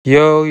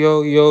Yo,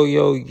 yo, yo,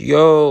 yo,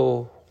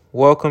 yo.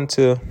 Welcome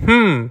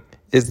to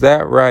Is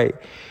That Right?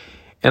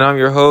 And I'm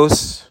your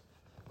host,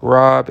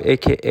 Rob,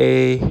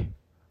 aka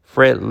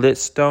Fred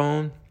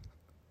Litstone.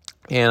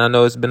 And I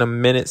know it's been a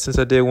minute since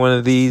I did one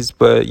of these,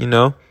 but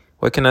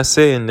what can I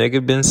say? A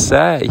nigga been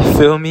sad, you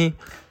feel me?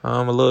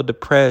 I'm a little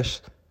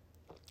depressed,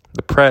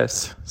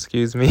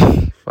 excuse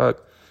me.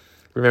 Fuck.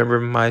 Remember,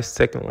 my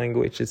second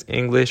language is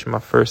English. My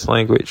first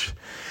language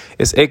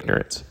is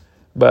ignorance.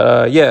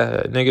 But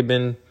yeah, nigga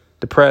been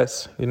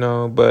depressed,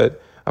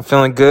 but I'm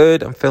feeling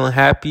good. I'm feeling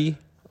happy.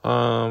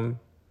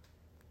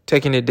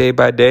 Taking it day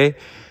by day.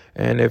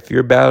 And if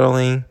you're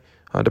battling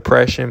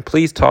depression,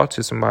 please talk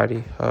to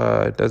somebody.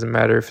 It doesn't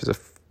matter if it's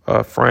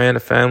a friend, a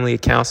family, a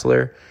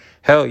counselor.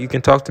 Hell, you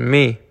can talk to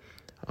me.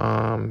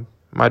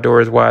 My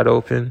door is wide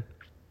open.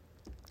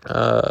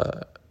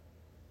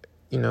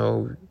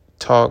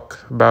 Talk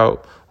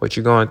about what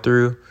you're going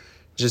through.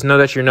 Just know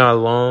that you're not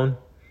alone.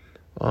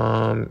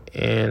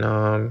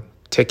 And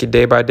take it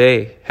day by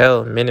day.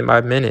 Hell, minute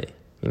by minute.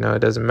 It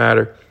doesn't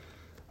matter.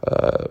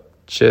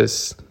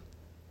 Just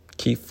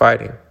keep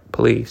fighting,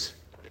 please.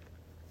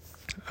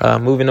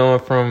 Moving on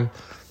from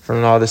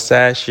all the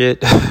sad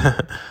shit. Like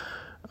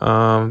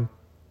I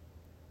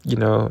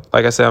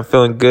said, I'm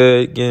feeling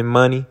good, getting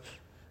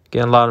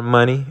a lot of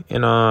money.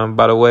 And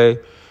by the way,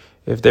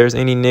 if there's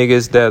any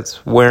niggas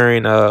that's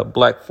wearing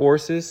black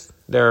forces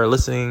that are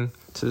listening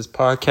to this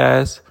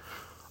podcast,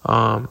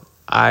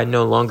 I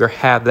no longer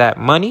have that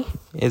money.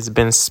 It's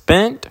been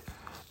spent,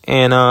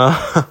 and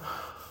I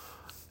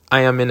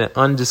am in an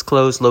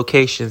undisclosed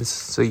locations,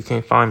 so you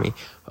can't find me.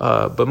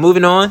 But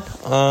moving on,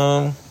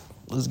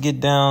 let's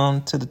get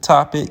down to the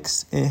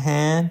topics at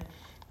hand.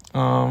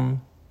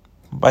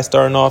 By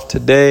starting off,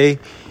 today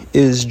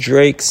is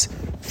Drake's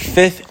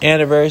 5th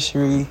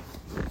anniversary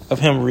of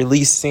him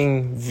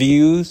releasing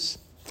Views,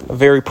 a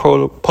very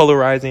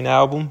polarizing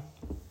album,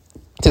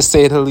 to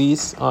say the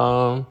least.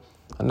 I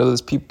know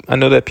there's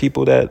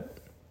people that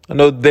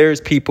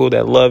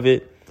love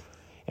it,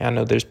 and I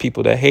know there's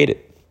people that hate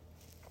it.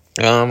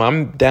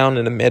 I'm down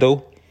in the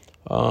middle.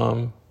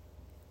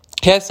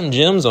 Had some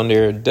gems on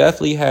there.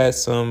 Definitely had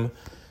some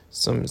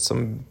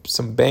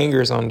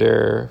bangers on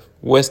there.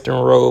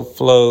 Western Road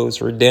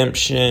Flows,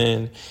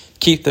 Redemption,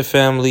 Keep the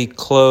Family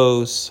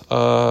Close,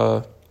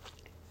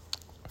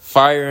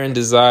 Fire and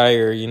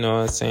Desire, you know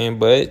what I'm saying?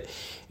 But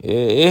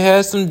it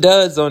has some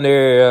duds on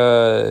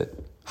there.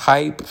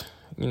 Hype,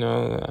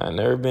 I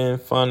never been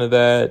fond of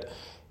that.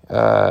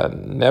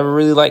 Never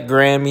really liked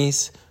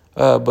Grammys.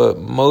 But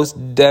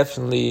most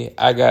definitely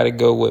I gotta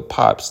go with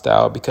Pop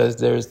Style,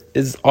 because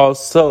is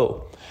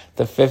also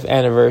the 5th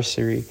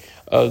anniversary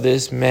of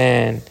this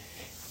man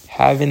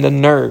having the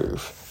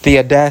nerve, the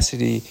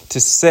audacity to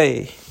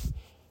say,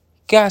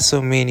 got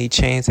so many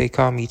chains, they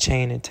call me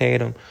Channing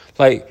Tatum.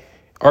 Like,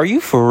 are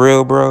you for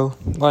real, bro?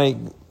 Like,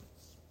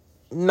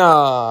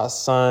 nah,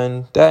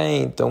 son, that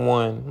ain't the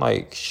one.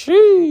 Like,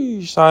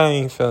 sheesh, I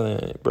ain't feeling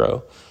it,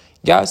 bro.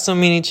 Got so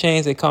many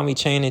chains, they call me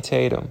Channing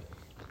Tatum.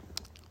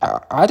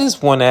 I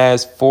just want to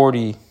ask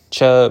 40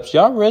 Chubbs,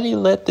 y'all really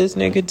let this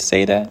nigga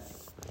say that?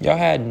 Y'all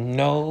had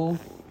no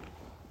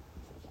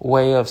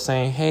way of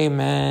saying, hey,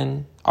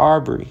 man,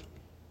 Aubrey,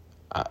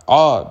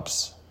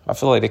 Obbs. I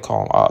feel like they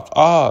call him Obbs.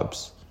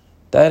 Obbs,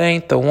 that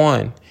ain't the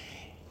one.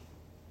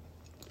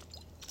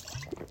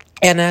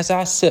 And as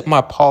I sip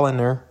my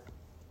Polliner,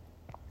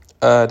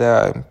 that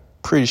I'm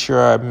pretty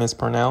sure I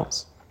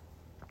mispronounced,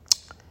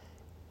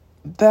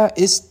 that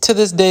is, to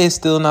this day, is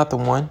still not the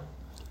one.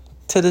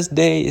 To this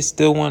day, it's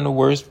still one of the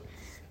worst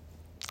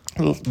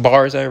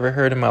bars I ever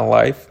heard in my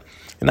life.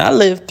 And I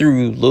lived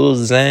through Lil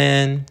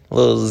Xan,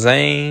 Lil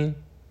Zane,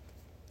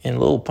 and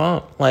Lil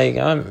Pump. Like,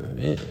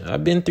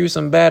 I've been through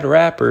some bad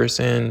rappers,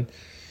 and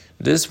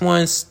this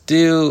one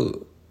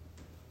still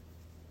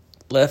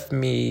left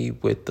me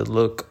with the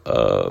look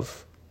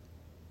of,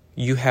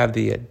 you have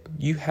the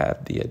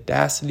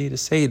audacity to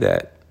say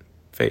that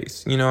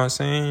face. You know what I'm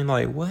saying?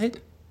 Like, what,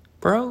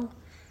 bro?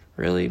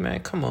 Really,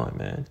 man? Come on,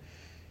 man.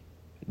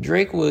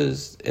 Drake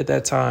was, at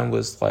that time,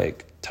 was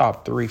like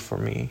top 3 for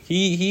me.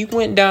 He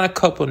went down a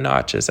couple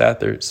notches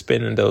after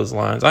spinning those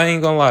lines. I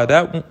ain't gonna lie,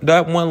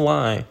 that one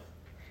line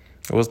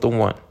was the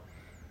one.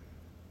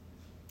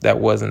 That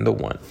wasn't the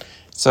one.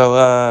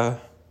 So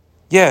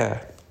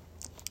yeah.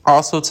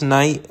 Also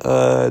tonight,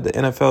 the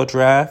NFL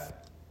draft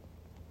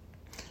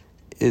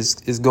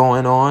is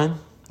going on.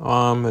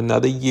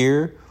 Another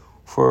year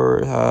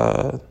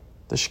for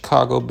the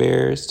Chicago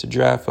Bears to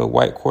draft a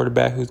white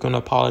quarterback who's going to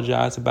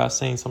apologize about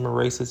saying something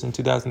racist in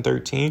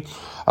 2013.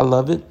 I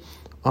love it.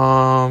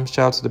 Shout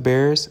out to the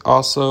Bears.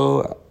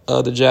 Also,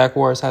 the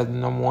Jaguars had the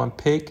number 1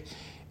 pick,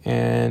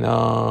 and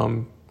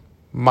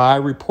my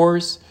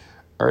reports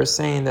are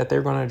saying that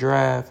they're going to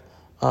draft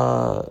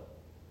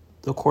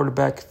the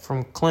quarterback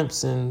from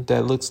Clemson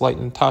that looks like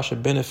Natasha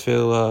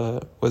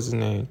Benefield. What's his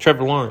name?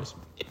 Trevor Lawrence.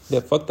 Yeah,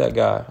 fuck that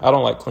guy. I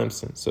don't like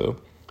Clemson, so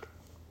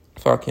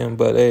fuck him.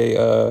 But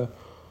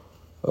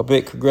a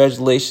big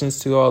congratulations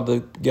to all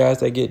the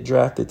guys that get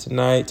drafted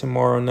tonight,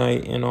 tomorrow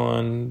night, and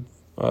on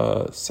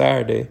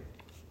Saturday.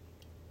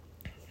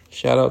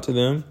 Shout out to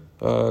them.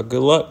 Good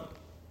luck.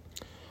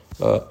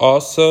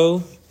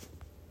 Also,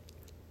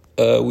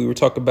 we were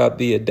talking about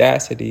the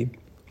audacity.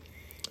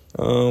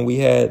 We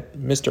had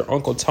Mr.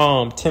 Uncle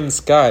Tom, Tim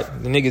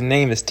Scott. The nigga's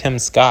name is Tim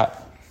Scott.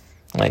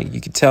 Like,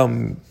 you can tell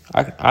me,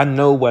 I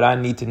know what I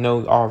need to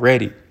know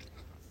already.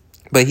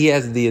 But he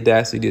has the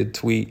audacity to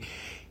tweet,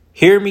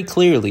 "Hear me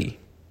clearly.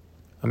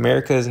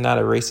 America is not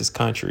a racist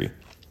country."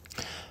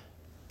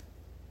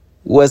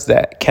 What's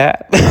that,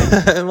 cap?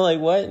 I'm like,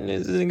 what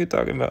is this nigga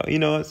talking about? You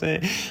know what I'm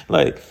saying?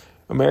 Like,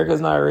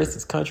 America's not a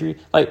racist country.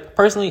 Like,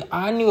 personally,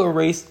 I knew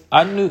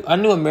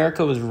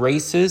America was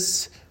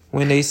racist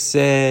when they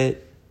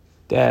said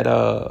that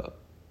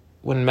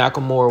when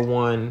Macklemore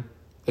won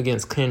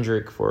against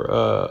Kendrick for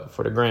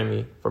the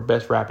Grammy for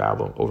Best Rap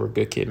Album over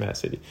Good Kid, Mad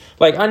City.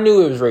 Like, I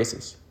knew it was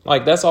racist.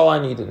 Like, that's all I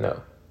need to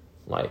know.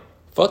 Like,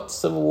 fuck the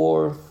Civil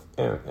War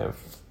and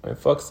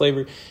fuck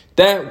slavery.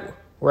 That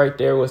right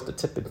there was the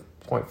tipping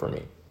point for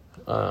me.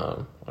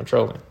 I'm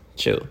trolling.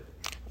 Chill.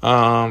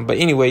 But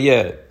anyway,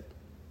 yeah.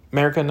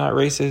 America not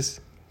racist.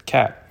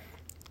 Cap.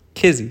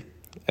 Kizzy,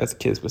 as the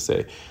kids would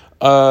say.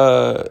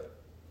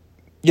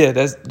 Yeah,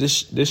 this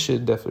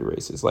shit definitely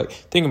racist. Like,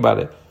 think about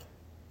it.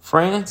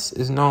 France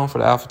is known for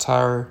the Eiffel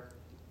Tower.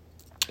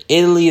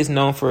 Italy is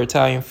known for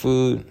Italian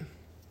food.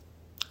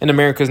 And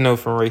America is known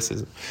for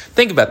racism.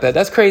 Think about that.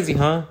 That's crazy,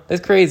 huh?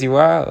 That's crazy.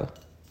 Wow.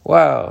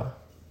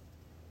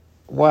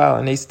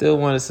 And they still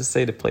want us to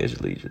say the Pledge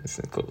of Allegiance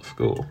in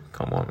school.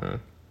 Come on, man.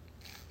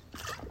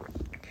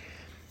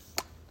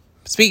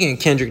 Speaking of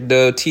Kendrick,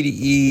 though,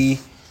 TDE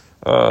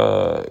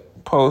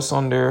posts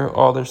on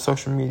all their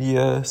social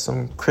media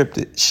some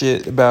cryptic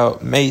shit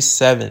about May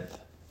 7th.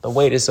 The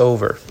wait is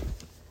over.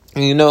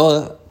 And you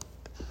know,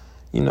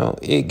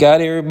 it got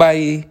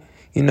everybody,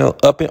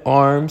 up in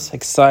arms,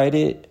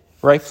 excited,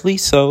 rightfully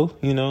so.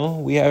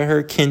 We haven't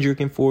heard Kendrick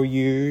in 4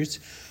 years,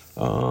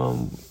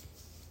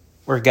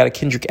 or got a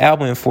Kendrick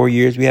album in 4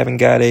 years. We haven't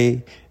got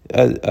a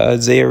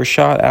Isaiah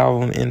Rashad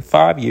album in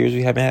 5 years.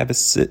 We haven't had the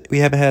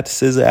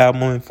SZA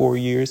album in 4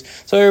 years.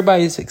 So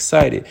everybody's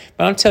excited.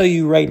 But I'm telling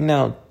you right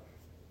now,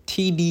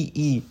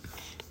 TDE,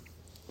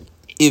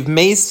 if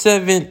May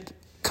 7th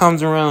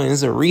comes around and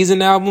it's a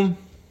Reason album,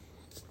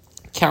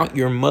 count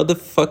your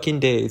motherfucking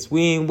days.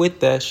 We ain't with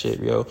that shit,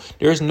 yo.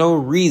 There's no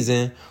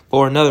reason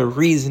for another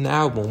Reason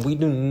album. We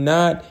do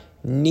not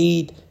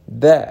need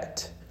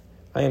that.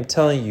 I am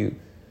telling you.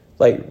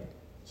 Like,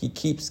 he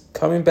keeps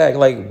coming back.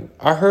 Like,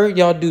 I heard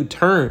y'all do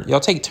turns. Y'all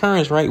take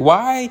turns, right?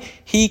 Why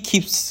he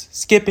keeps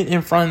skipping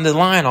in front of the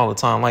line all the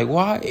time? Like,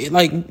 why?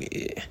 Like,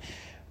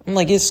 I'm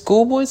like, it's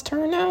Schoolboy's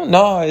turn now?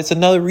 No, it's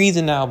another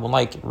Reason album.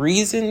 Like,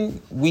 Reason,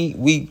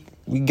 we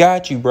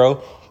got you,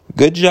 bro.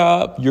 Good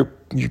job. You're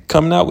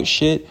coming out with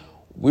shit.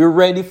 We're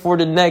ready for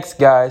the next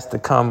guys to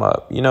come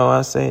up. You know what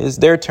I'm saying? It's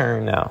their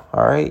turn now,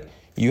 all right?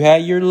 You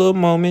had your little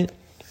moment,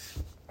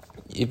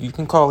 if you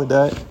can call it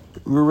that.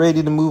 We're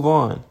ready to move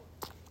on.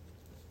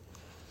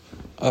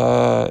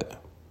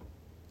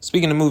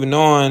 Speaking of moving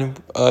on,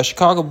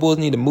 Chicago Bulls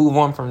need to move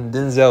on from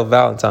Denzel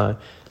Valentine.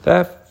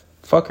 That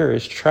fucker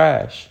is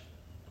trash.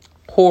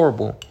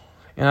 Horrible.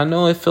 And I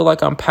know it feel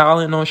like I'm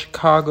piling on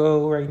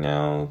Chicago right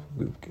now.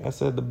 I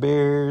said the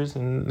Bears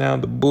and now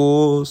the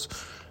Bulls.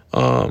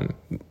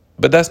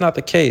 But that's not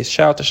the case.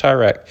 Shout out to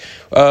Chirac.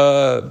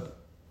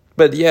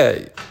 But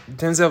yeah,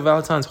 Denzel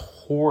Valentine's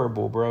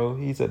horrible, bro.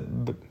 He's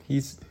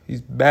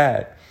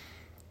bad.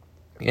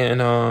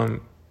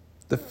 And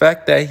the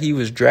fact that he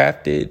was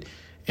drafted,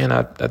 and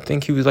I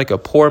think he was like a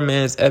poor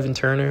man's Evan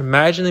Turner.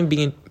 Imagine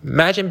being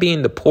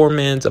the poor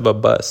man's of a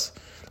bus.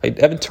 Like,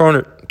 Evan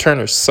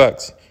Turner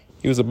sucks.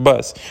 He was a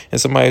bus. And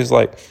somebody was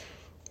like,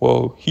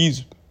 well,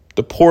 he's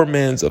the poor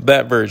man's of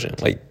that version.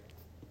 Like,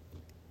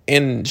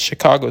 and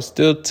Chicago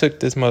still took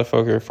this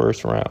motherfucker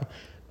first round.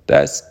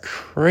 That's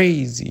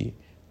crazy.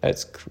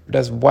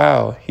 That's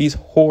wow. He's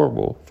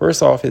horrible.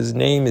 First off, his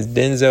name is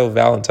Denzel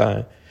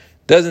Valentine.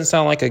 Doesn't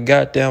sound like a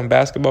goddamn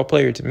basketball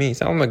player to me.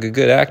 Sounds like a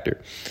good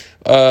actor.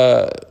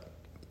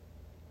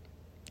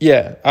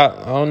 Yeah, I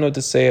don't know what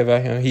to say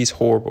about him. He's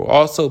horrible.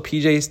 Also,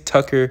 PJ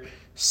Tucker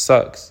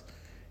sucks.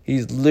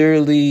 He's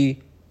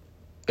literally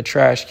a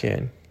trash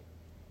can.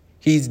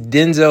 He's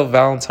Denzel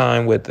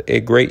Valentine with a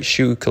great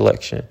shoe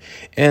collection.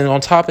 And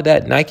on top of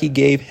that, Nike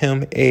gave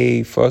him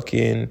a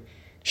fucking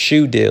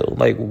shoe deal.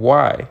 Like,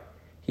 why?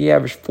 He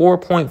averaged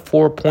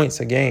 4.4 points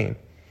a game.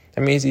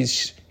 That means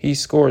he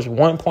scores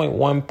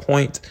 1.1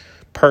 points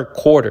per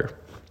quarter.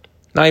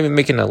 Not even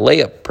making a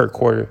layup per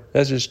quarter.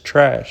 That's just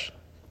trash.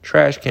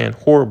 Trash can.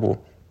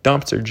 Horrible.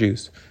 Dumpster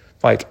juice.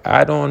 Like,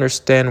 I don't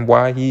understand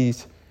why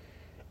he's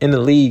in the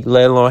league,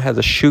 let alone has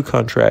a shoe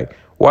contract.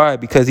 Why?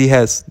 Because he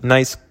has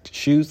nice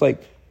shoes?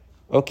 Like,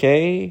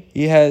 okay,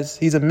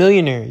 he's a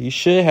millionaire. He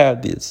should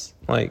have this.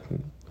 Like,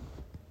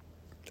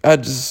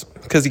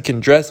 because he can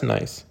dress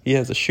nice. He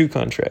has a shoe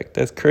contract.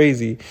 That's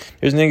crazy.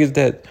 There's niggas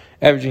that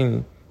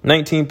averaging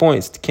 19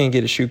 points can't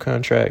get a shoe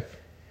contract.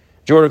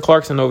 Jordan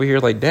Clarkson over here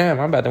like, damn,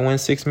 I'm about to win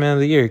 6th man of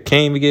the year.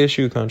 Can't even get a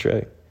shoe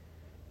contract.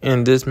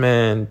 And this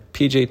man,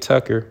 PJ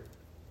Tucker,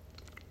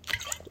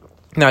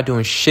 not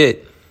doing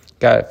shit.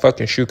 got a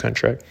fucking shoe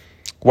contract.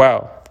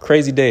 Wow,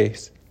 crazy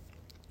days.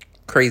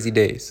 Crazy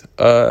days.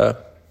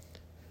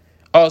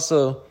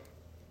 Also,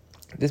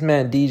 this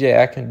man DJ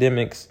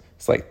Academics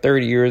is like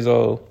 30 years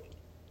old.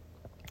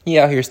 He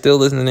out here still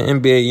listening to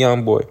NBA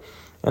Youngboy.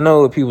 I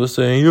know what people are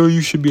saying, yo, you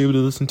should be able to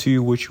listen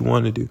to what you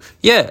want to do.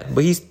 Yeah,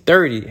 but he's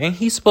 30 and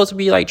he's supposed to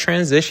be like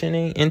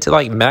transitioning into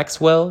like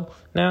Maxwell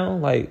now,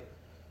 like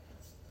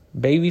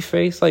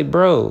Babyface. Like,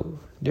 bro,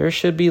 there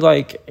should be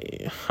like,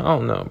 I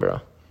don't know,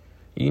 bro.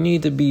 You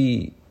need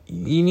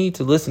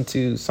to listen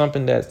to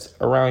something that's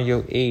around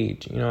your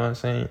age. You know what I'm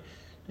saying?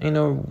 Ain't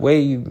no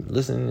way you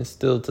listening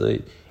still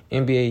to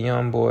NBA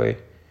Youngboy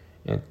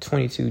and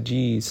 22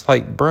 G's.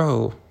 Like,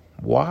 bro,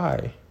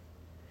 why?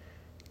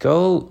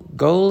 Go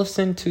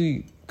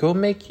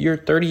make your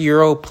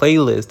 30-year-old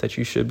playlist that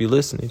you should be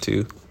listening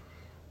to.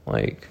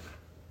 Like,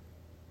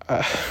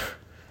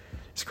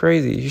 it's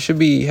crazy. You should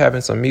be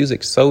having some Musiq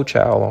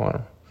Soulchild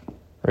on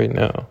right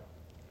now.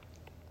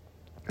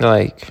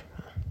 Like,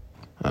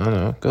 I don't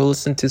know. Go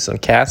listen to some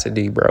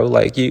Cassidy, bro.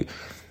 Like, you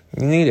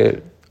need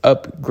to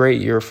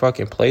upgrade your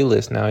fucking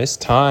playlist now. It's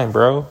time,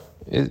 bro.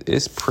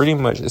 It's pretty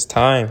much, it's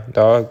time,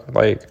 dog.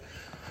 Like,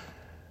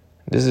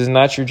 this is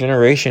not your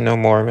generation no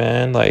more,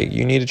 man. Like,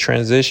 you need to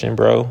transition,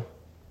 bro.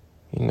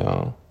 You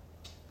know.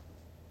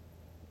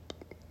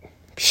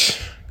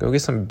 Go get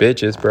some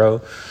bitches,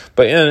 bro.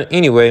 But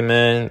anyway,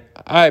 man,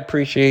 I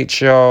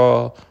appreciate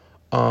y'all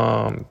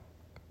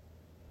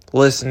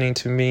listening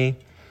to me.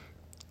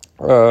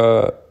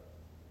 Like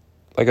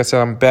I said,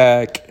 I'm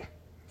back.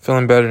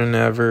 Feeling better than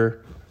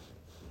ever.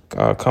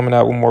 Coming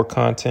out with more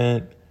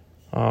content.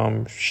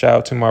 Shout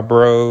out to my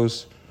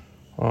bros.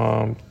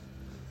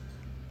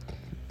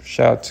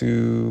 Shout out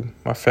to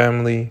my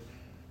family,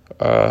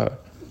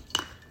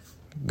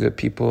 good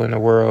people in the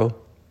world,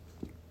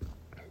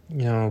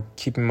 you know,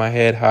 keeping my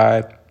head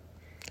high.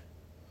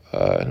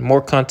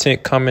 More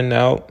content coming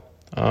out.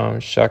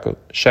 Shout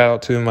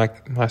out to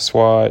my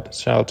squad.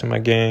 Shout out to my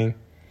gang.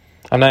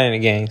 I'm not in a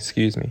gang,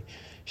 excuse me.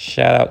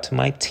 Shout out to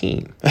my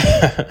team.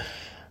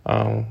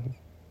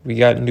 We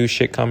got new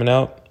shit coming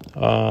out.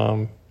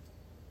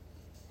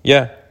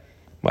 Yeah.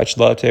 Much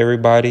love to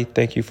everybody.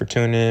 Thank you for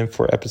tuning in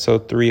for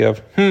episode 3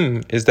 of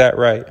Is That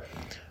Right?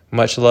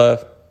 Much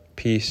love.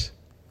 Peace.